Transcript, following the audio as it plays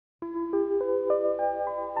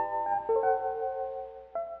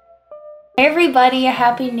Hey everybody, a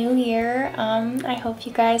happy new year. I hope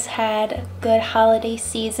you guys had a good holiday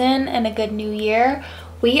season and a good new year.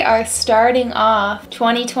 We are starting off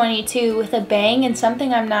 2022 with a bang and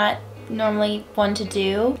something I'm not normally one to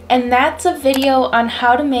do, and that's a video on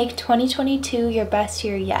how to make 2022 your best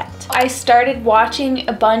year yet. I started watching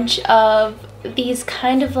a bunch of these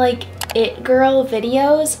kind of like it girl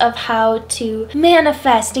videos of how to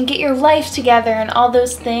manifest and get your life together and all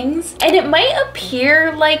those things, and it might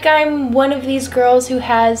appear like I'm one of these girls who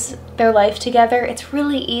has their life together. It's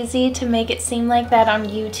really easy to make it seem like that on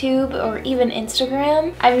YouTube or even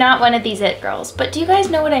Instagram. I'm not one of these it girls, but do you guys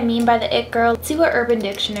know what I mean by the it girl? Let's see what Urban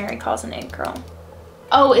Dictionary calls an it girl.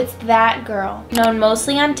 Oh, it's that girl. Known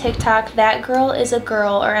mostly on TikTok, that girl is a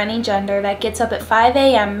girl or any gender that gets up at 5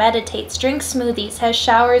 a.m., meditates, drinks smoothies, has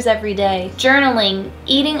showers every day, journaling,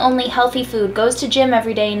 eating only healthy food, goes to gym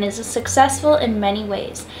every day, and is successful in many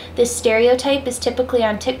ways. This stereotype is typically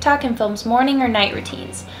on TikTok and films morning or night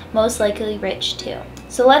routines, most likely rich too.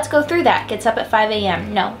 So let's go through that. Gets up at 5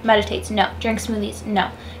 a.m. No. Meditates. No. Drinks smoothies.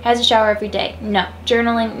 No. Has a shower every day. No.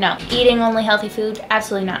 Journaling. No. Eating only healthy food.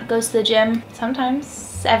 Absolutely not. Goes to the gym.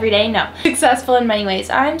 Sometimes. Every day. No. Successful in many ways.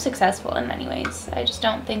 I'm successful in many ways. I just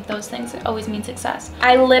don't think those things always mean success.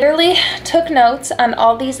 I literally took notes on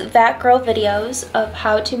all these that girl videos of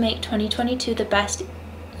how to make 2022 the best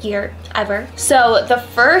year ever. So the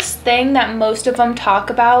first thing that most of them talk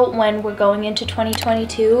about when we're going into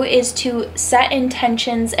 2022 is to set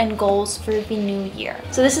intentions and goals for the new year.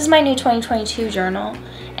 So this is my new 2022 journal,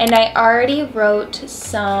 and I already wrote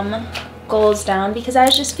some goals down because I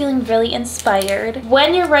was just feeling really inspired.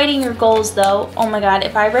 When you're writing your goals though, oh my god,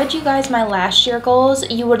 if I read you guys my last year goals,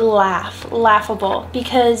 you would laughable,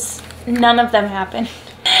 because none of them happened.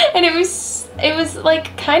 And it was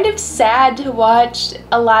like kind of sad to watch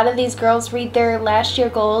a lot of these girls read their last year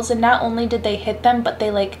goals, and not only did they hit them, but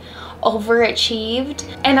they like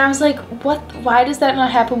overachieved. And I was like, why does that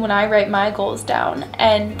not happen when I write my goals down?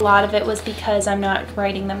 And a lot of it was because I'm not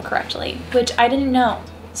writing them correctly, which I didn't know.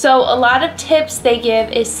 So a lot of tips they give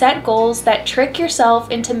is set goals that trick yourself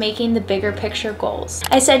into making the bigger picture goals.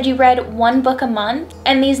 I said you read one book a month,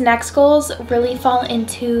 and these next goals really fall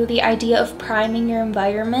into the idea of priming your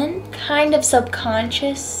environment, kind of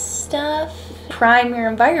subconscious stuff. Prime your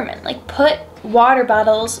environment, like put water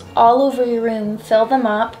bottles all over your room, fill them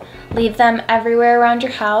up, leave them everywhere around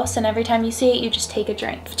your house, and every time you see it, you just take a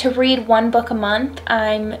drink. To read one book a month,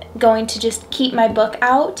 I'm going to just keep my book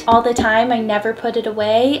out all the time. I never put it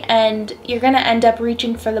away, and you're gonna end up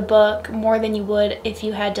reaching for the book more than you would if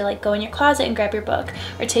you had to like go in your closet and grab your book,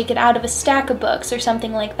 or take it out of a stack of books or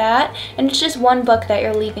something like that. And it's just one book that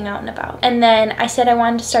you're leaving out and about. And then I said I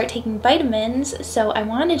wanted to start taking vitamins, so I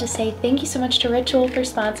wanted to say thank you so much to Ritual for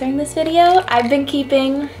sponsoring this video. I've been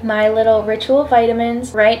keeping my little Ritual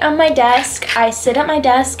vitamins right on my desk. I sit at my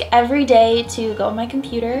desk every day to go on my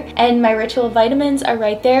computer, and my Ritual vitamins are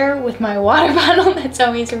right there with my water bottle that's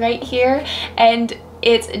always right here. And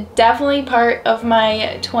it's definitely part of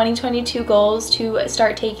my 2022 goals to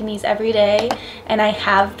start taking these every day, and I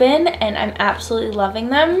have been, and I'm absolutely loving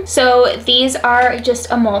them. So these are just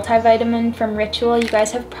a multivitamin from Ritual. You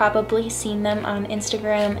guys have probably seen them on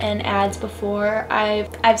Instagram and ads before.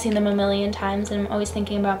 I've seen them a million times, and I'm always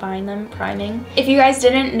thinking about buying them, priming. If you guys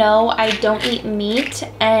didn't know, I don't eat meat,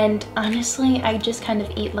 and honestly, I just kind of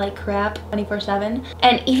eat like crap 24/7.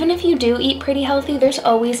 And even if you do eat pretty healthy, there's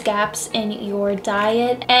always gaps in your diet,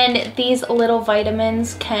 and these little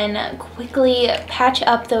vitamins can quickly patch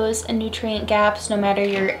up those nutrient gaps no matter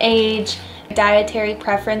your age, dietary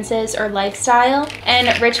preferences, or lifestyle.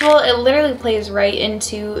 And Ritual, it literally plays right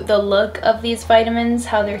into the look of these vitamins,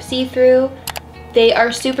 how they're see-through. They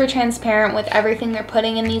are super transparent with everything they're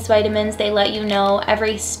putting in these vitamins. They let you know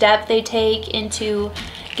every step they take into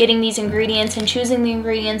getting these ingredients and choosing the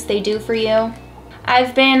ingredients they do for you.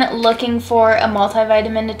 I've been looking for a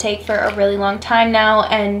multivitamin to take for a really long time now,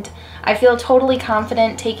 and I feel totally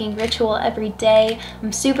confident taking Ritual every day.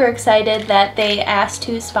 I'm super excited that they asked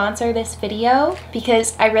to sponsor this video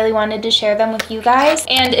because I really wanted to share them with you guys.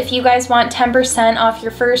 And if you guys want 10% off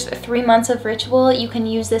your first 3 months of Ritual, you can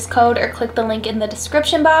use this code or click the link in the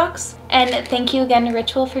description box. And thank you again to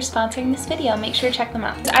Ritual for sponsoring this video. Make sure to check them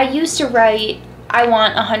out. I used to write, I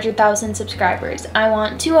want 100,000 subscribers. I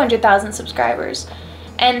want 200,000 subscribers.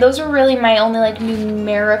 And those were really my only like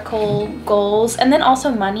numerical goals. And then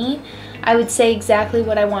also money. I would say exactly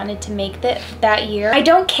what I wanted to make that year. I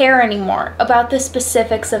don't care anymore about the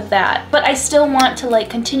specifics of that, but I still want to like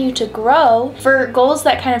continue to grow for goals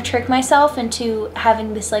that kind of trick myself into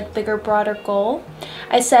having this like bigger, broader goal.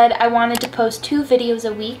 I said I wanted to post 2 videos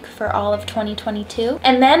a week for all of 2022.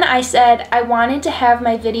 And then I said I wanted to have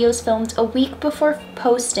my videos filmed a week before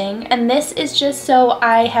posting. And this is just so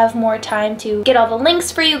I have more time to get all the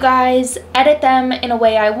links for you guys, edit them in a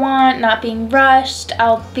way I want, not being rushed.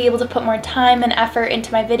 I'll be able to put more time and effort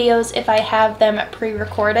into my videos if I have them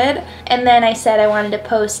pre-recorded. And then I said I wanted to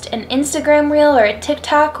post an Instagram reel or a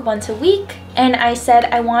TikTok once a week. And I said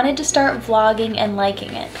I wanted to start vlogging and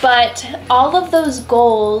liking it. But all of those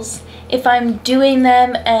goals, if I'm doing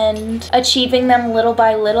them and achieving them little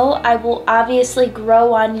by little, I will obviously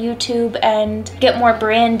grow on YouTube and get more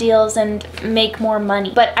brand deals and make more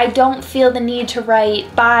money. But I don't feel the need to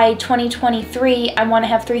write by 2023 I want to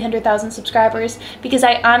have 300,000 subscribers, because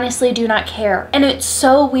I honestly do not care. And it's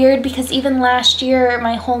so weird because even last year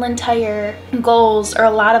my whole entire goals, or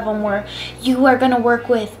a lot of them, were you are gonna work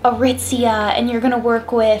with Aritzia and you're gonna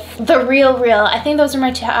work with The Real Real. I think those are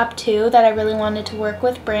my top 2 that I really wanted to work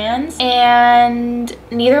with brands. And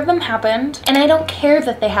neither of them happened, and I don't care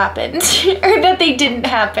that they happened or that they didn't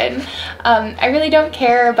happen. I really don't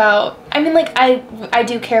care about, I mean, like I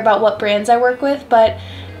do care about what brands I work with, but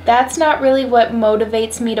that's not really what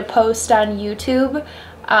motivates me to post on YouTube.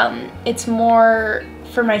 It's more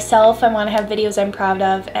for myself. I want to have videos I'm proud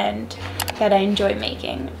of and that I enjoy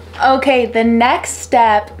making. Okay, the next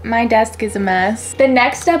step, my desk is a mess. The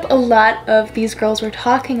next step a lot of these girls were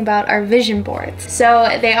talking about are vision boards.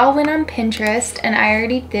 So they all went on Pinterest, and I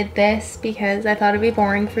already did this because I thought it'd be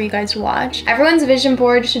boring for you guys to watch. Everyone's vision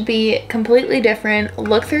board should be completely different.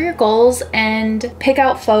 Look through your goals and pick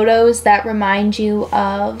out photos that remind you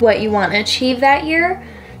of what you want to achieve that year.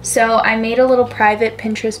 So I made a little private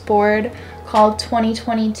Pinterest board called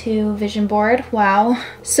 2022 vision board. Wow.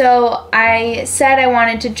 So I said I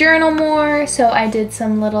wanted to journal more, so I did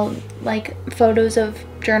some little like photos of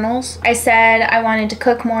journals. I said I wanted to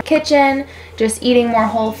cook more kitchen, just eating more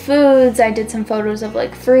whole foods. I did some photos of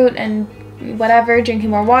like fruit and whatever, drinking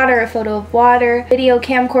more water, a photo of water, video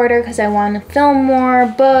camcorder because I want to film more,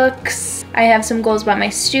 books. I have some goals about my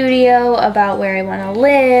studio, about where I want to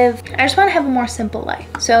live. I just want to have a more simple life.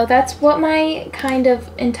 So that's what my kind of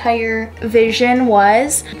entire vision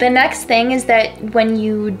was. The next thing is that when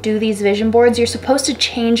you do these vision boards, you're supposed to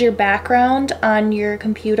change your background on your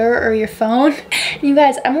computer or your phone. And you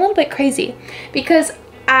guys, I'm a little bit crazy because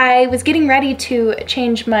I was getting ready to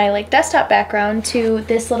change my like desktop background to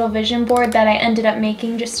this little vision board that I ended up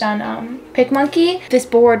making just on PicMonkey. This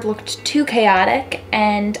board looked too chaotic,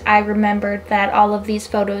 and I remembered that all of these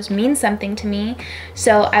photos mean something to me.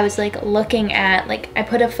 So I was like looking at, like, I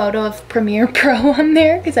put a photo of Premiere Pro on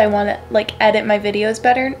there because I want to like edit my videos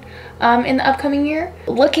better in the upcoming year.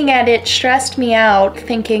 Looking at it stressed me out,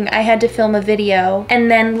 thinking I had to film a video, and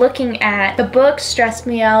then looking at the book stressed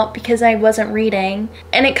me out because I wasn't reading,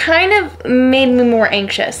 and it kind of made me more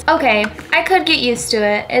anxious. Okay, I could get used to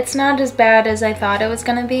it. It's not as bad as I thought it was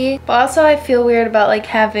gonna be, but also I feel weird about like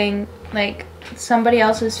having like somebody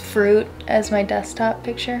else's fruit as my desktop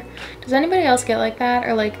picture. Does anybody else get like that?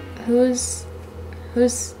 Or like whose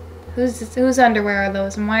underwear are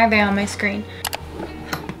those and why are they on my screen?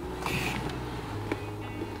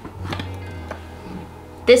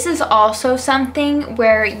 This is also something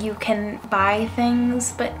where you can buy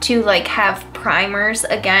things, but to like have primers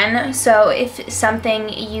again. So if something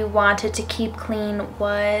you wanted to keep clean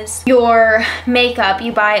was your makeup,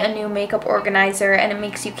 you buy a new makeup organizer and it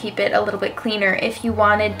makes you keep it a little bit cleaner. If you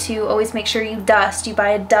wanted to always make sure you dust, you buy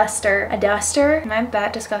a duster. A duster? Am I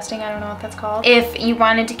that disgusting? I don't know what that's called. If you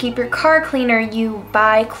wanted to keep your car cleaner, you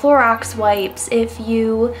buy Clorox wipes. If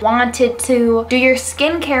you wanted to do your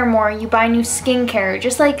skincare more, you buy new skincare.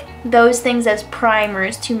 Just like those things as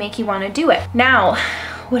primers to make you want to do it. Now,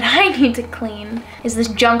 what I need to clean is this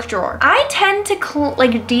junk drawer. I tend to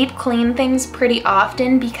like deep clean things pretty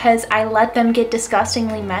often because I let them get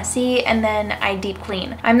disgustingly messy and then I deep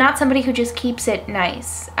clean. I'm not somebody who just keeps it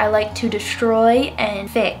nice. I like to destroy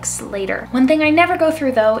and fix later. One thing I never go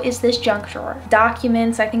through though is this junk drawer.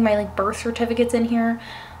 Documents, I think my like birth certificate's in here.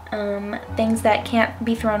 Things that can't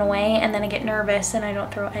be thrown away, and then I get nervous and I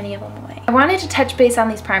don't throw any of them away. I wanted to touch base on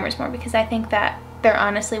these primers more because I think that they're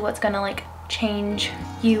honestly what's gonna like change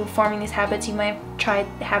you forming these habits. You might have tried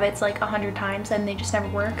habits like 100 times and they just never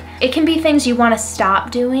work. It can be things you want to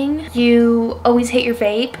stop doing. You always hate your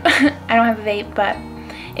vape. I don't have a vape, but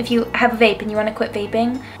if you have a vape and you want to quit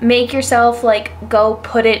vaping, make yourself like go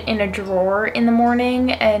put it in a drawer in the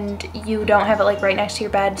morning, and you don't have it like right next to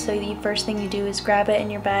your bed, so the first thing you do is grab it in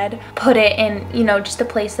your bed, put it in, you know, just a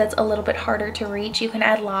place that's a little bit harder to reach. You can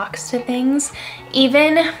add locks to things.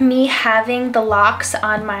 Even me having the locks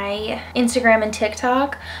on my Instagram and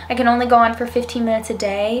TikTok, I can only go on for 15 minutes a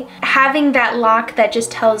day. Having that lock that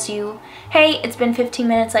just tells you, hey, it's been 15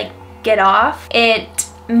 minutes, like get off, it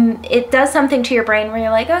does something to your brain where you're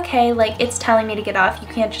like, okay, like it's telling me to get off. You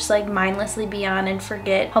can't just like mindlessly be on and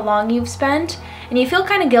forget how long you've spent. And you feel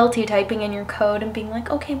kind of guilty typing in your code and being like,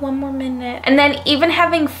 okay, 1 more minute. And then even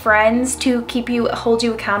having friends to hold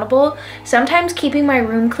you accountable. Sometimes keeping my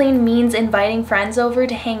room clean means inviting friends over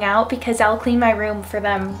to hang out, because I'll clean my room for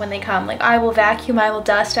them when they come. Like I will vacuum, I will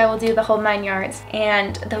dust, I will do the whole 9 yards.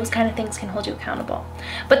 And those kind of things can hold you accountable.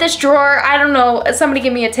 But this drawer, I don't know, somebody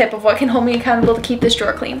give me a tip of what can hold me accountable to keep this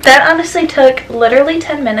drawer clean. That honestly took literally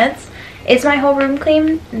 10 minutes. Is my whole room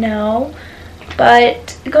clean? No.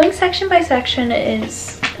 But going section by section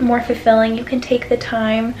is more fulfilling. You can take the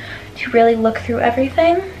time to really look through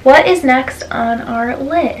everything. What is next on our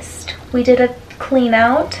list? We did a clean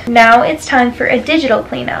out. Now it's time for a digital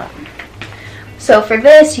clean out. So for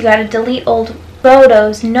this, you gotta delete old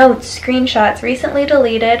photos, notes, screenshots, recently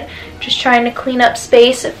deleted. Just trying to clean up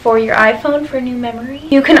space for your iPhone for new memory.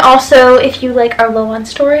 You can also, if you like are low on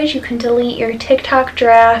storage, you can delete your TikTok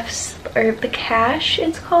drafts, or the cache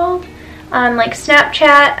it's called, on like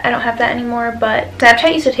Snapchat. I don't have that anymore, but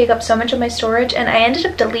Snapchat used to take up so much of my storage and I ended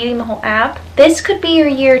up deleting the whole app. This could be your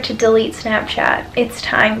year to delete Snapchat. It's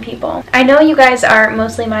time, people. I know you guys are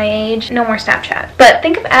mostly my age, no more Snapchat, but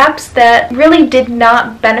think of apps that really did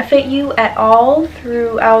not benefit you at all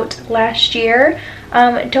throughout last year.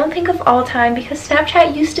 Don't think of all time, because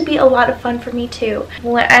Snapchat used to be a lot of fun for me too.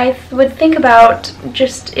 When I would think about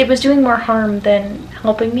just, it was doing more harm than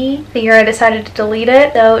helping me. The year I decided to delete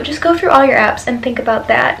it. So just go through all your apps and think about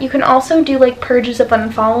that. You can also do like purges of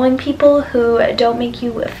unfollowing people who don't make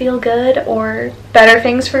you feel good or better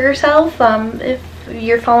things for yourself. If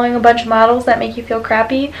you're following a bunch of models that make you feel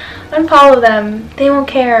crappy, unfollow them. They won't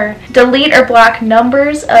care. Delete or block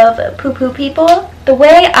numbers of poo-poo people. The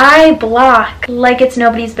way I block, like it's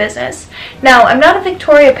nobody's business. Now, I'm not a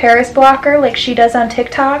Victoria Paris blocker like she does on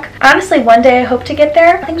TikTok. Honestly, one day I hope to get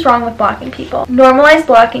there. Nothing's wrong with blocking people. Normalize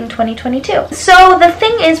blocking 2022. So the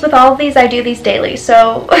thing is, with all of these, I do these daily,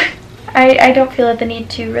 so I don't feel the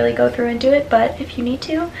need to really go through and do it, but if you need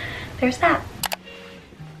to, there's that.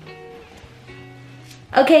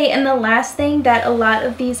 Okay, and the last thing that a lot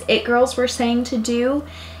of these it girls were saying to do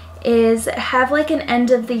is have like an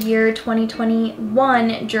end of the year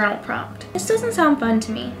 2021 journal prompt. This doesn't sound fun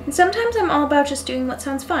to me. And sometimes I'm all about just doing what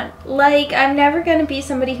sounds fun. Like, I'm never gonna be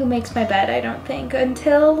somebody who makes my bed, I don't think.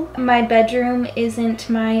 Until my bedroom isn't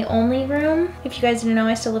my only room. If you guys didn't know,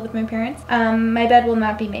 I still live with my parents. My bed will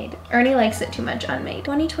not be made. Ernie likes it too much unmade.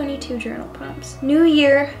 2022 journal prompts. New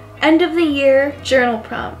year. End of the year journal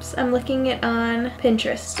prompts. I'm looking it on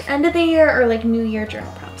Pinterest. End of the year or like new year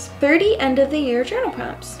journal prompts. 30 end of the year journal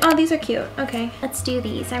prompts. Oh, these are cute. Okay, let's do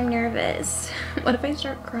these. I'm nervous. What if I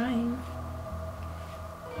start crying?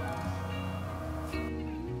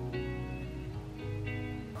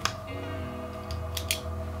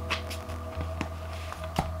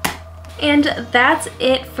 And that's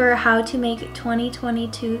it for how to make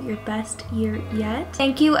 2022 your best year yet.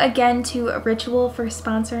 Thank you again to Ritual for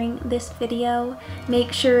sponsoring this video.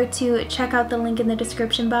 Make sure to check out the link in the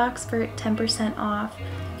description box for 10% off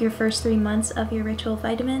your first 3 months of your Ritual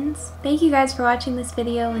vitamins. Thank you guys for watching this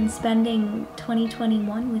video and spending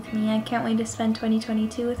 2021 with me. I can't wait to spend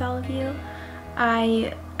 2022 with all of you.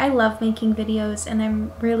 I love making videos, and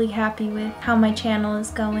I'm really happy with how my channel is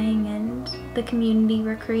going and the community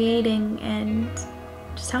we're creating and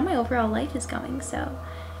just how my overall life is going. So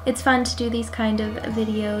it's fun to do these kind of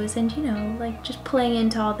videos and, you know, like just playing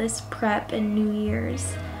into all this prep and New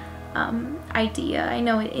Year's idea. I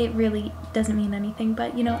know it really doesn't mean anything,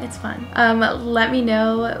 but you know, it's fun. Let me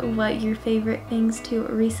know what your favorite things to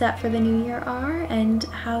reset for the new year are and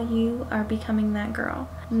how you are becoming that girl.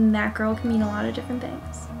 And that girl can mean a lot of different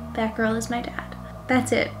things. That girl is my dad.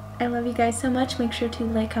 That's it. I love you guys so much. Make sure to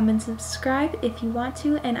like, comment, subscribe if you want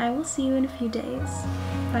to, and I will see you in a few days.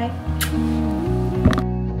 Bye.